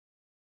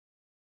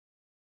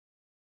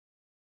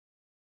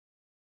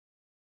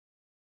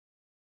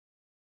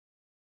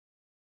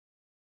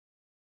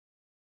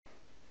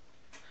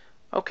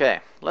Okay,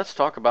 let's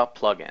talk about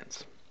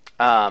plugins.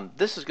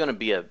 This is going to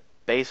be a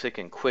basic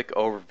and quick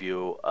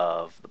overview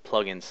of the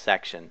plugins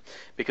section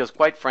because,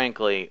 quite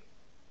frankly,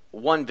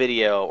 one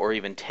video or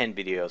even 10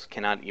 videos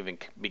cannot even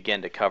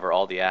begin to cover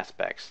all the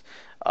aspects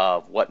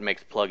of what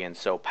makes plugins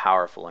so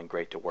powerful and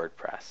great to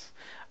WordPress.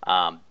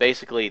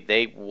 Basically,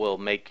 they will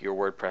make your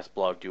WordPress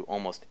blog do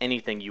almost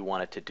anything you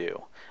want it to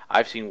do.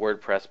 I've seen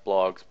WordPress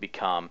blogs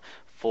become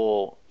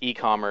full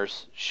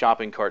e-commerce,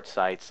 shopping cart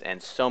sites,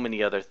 and so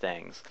many other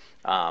things.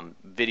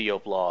 Video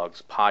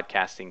blogs,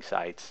 podcasting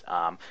sites,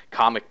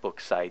 comic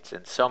book sites,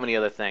 and so many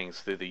other things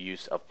through the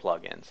use of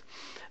plugins.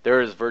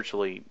 There is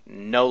virtually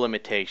no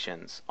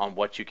limitations on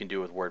what you can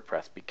do with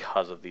WordPress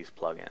because of these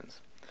plugins.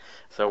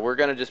 So we're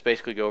going to just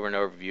basically go over an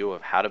overview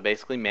of how to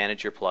basically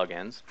manage your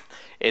plugins.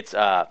 It's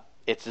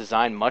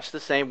designed much the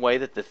same way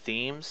that the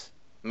themes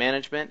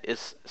management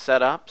is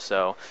set up.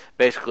 So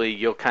basically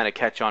you'll kind of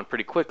catch on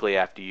pretty quickly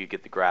after you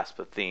get the grasp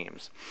of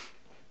themes.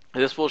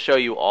 This will show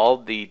you all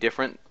the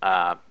different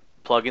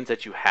plugins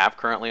that you have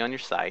currently on your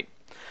site.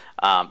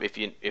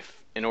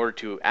 If in order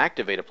to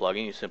activate a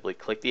plugin, you simply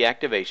click the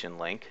activation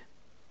link,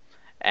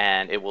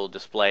 and it will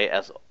display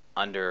as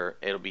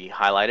it'll be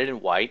highlighted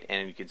in white,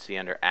 and you can see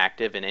under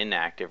active and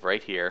inactive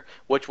right here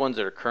which ones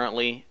are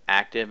currently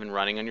active and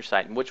running on your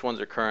site and which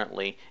ones are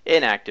currently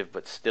inactive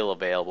but still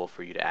available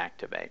for you to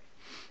activate.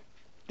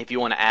 If you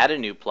want to add a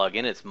new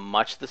plugin, it's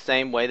much the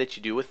same way that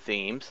you do with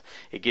themes.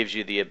 It gives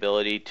you the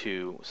ability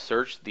to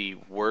search the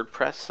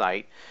WordPress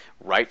site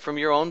right from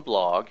your own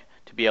blog,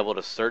 to be able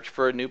to search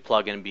for a new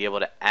plugin and be able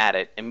to add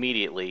it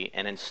immediately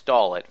and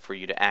install it for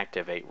you to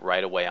activate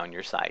right away on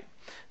your site.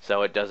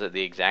 So it does it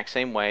the exact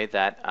same way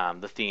that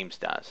the themes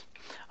does.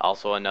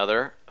 Also,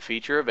 another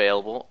feature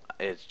available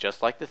is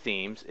just like the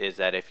themes, is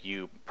that if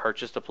you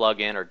purchased a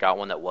plugin or got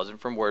one that wasn't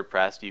from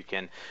WordPress, you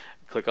can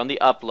click on the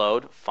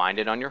upload, find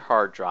it on your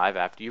hard drive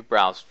after you've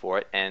browsed for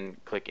it, and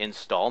click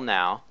install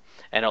now,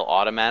 and it'll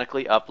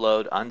automatically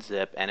upload,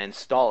 unzip, and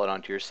install it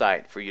onto your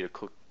site for you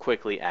to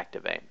quickly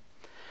activate.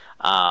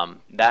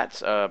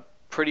 That's a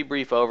pretty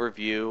brief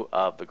overview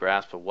of the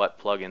grasp of what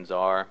plugins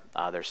are.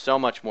 There's so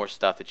much more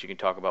stuff that you can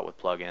talk about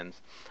with plugins.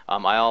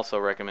 I also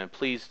recommend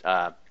please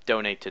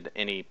donate to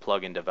any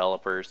plugin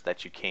developers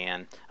that you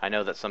can. I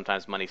know that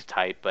sometimes money's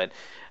tight, but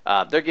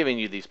they're giving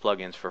you these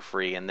plugins for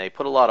free, and they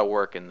put a lot of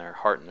work and their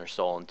heart and their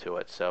soul into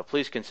it. So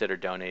please consider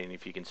donating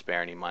if you can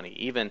spare any money.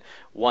 Even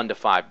 $1 to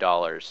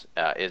 $5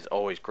 is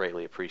always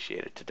greatly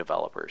appreciated to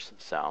developers.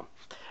 So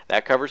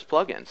that covers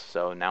plugins.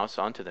 So now it's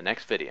on to the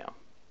next video.